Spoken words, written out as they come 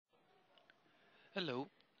Hello.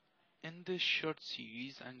 In this short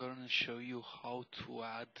series, I'm going to show you how to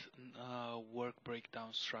add work breakdown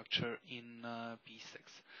structure in P6.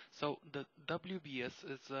 So the WBS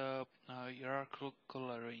is a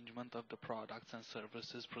hierarchical arrangement of the products and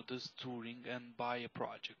services produced during and by a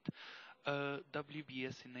project.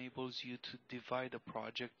 WBS enables you to divide a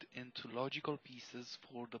project into logical pieces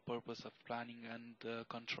for the purpose of planning and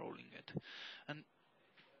controlling it. And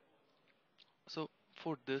so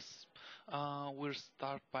for this, we'll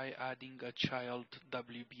start by adding a child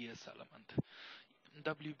WBS element.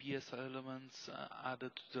 WBS elements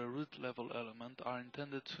added to the root level element are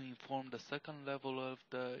intended to inform the second level of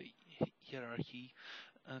the hierarchy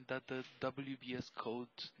that the WBS code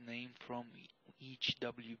name from each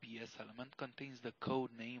WBS element contains the code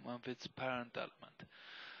name of its parent element.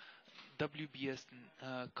 WBS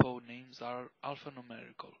code names are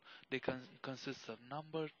alphanumerical. They can consist of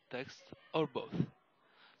number, text, or both.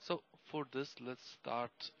 So for this, let's start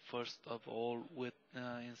first of all with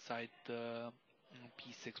inside the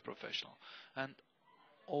P6 Professional, and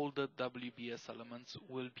all the WBS elements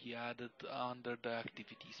will be added under the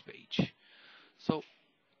activities page. So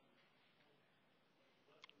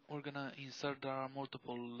we're gonna insert. There are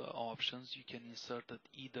multiple options. You can insert it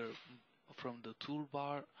either from the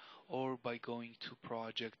toolbar or by going to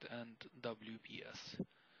Project and WBS.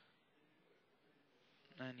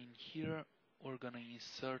 And in here, we're gonna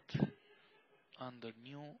insert under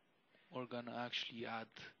New. We're gonna actually add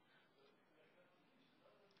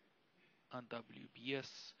a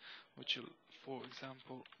WBS, which will, for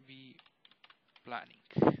example, be planning.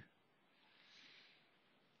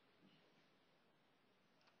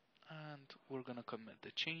 And we're gonna commit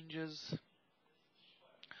the changes.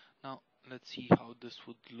 Now let's see how this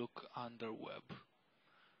would look under web.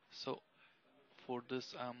 So for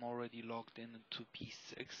this, I'm already logged in into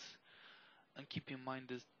P6, and keep in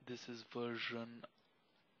mind this is version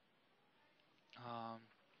um,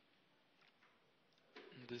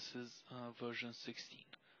 version 16.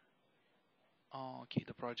 Okay,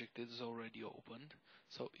 the project is already opened.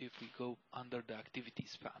 So if we go under the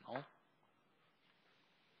activities panel,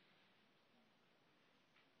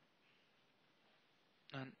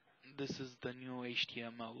 and this is the new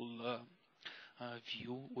HTML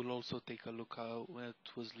view. We'll also take a look how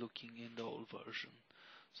it was looking in the old version.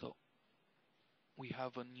 So we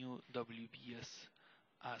have a new WBS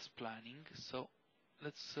as planning. So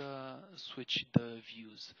let's switch the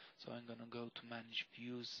views. So I'm gonna go to manage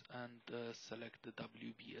views and select the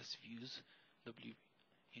WBS views,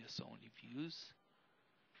 WBS only views,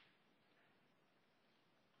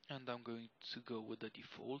 and I'm going to go with the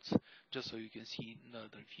defaults just so you can see the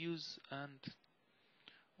other views. And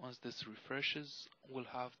once this refreshes, we'll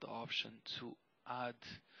have the option to add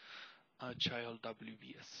a child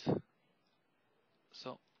WBS.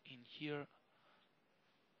 So in here,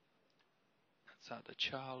 let's add a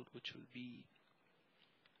child, which will be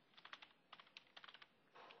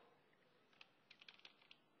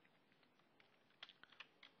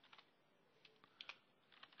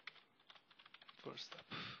first step.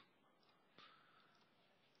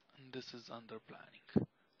 And this is under planning.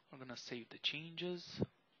 We're gonna save the changes.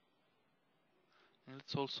 And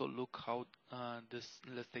let's also look how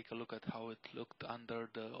let's take a look at how it looked under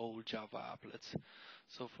the old Java applets.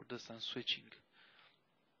 So for this, I'm switching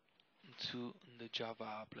to the Java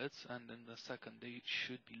applets, and in the second they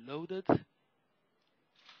should be loaded.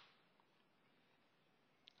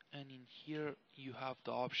 And in here you have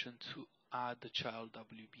the option to add the child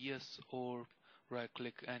WBS or right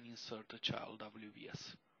click and insert the child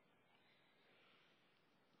WBS.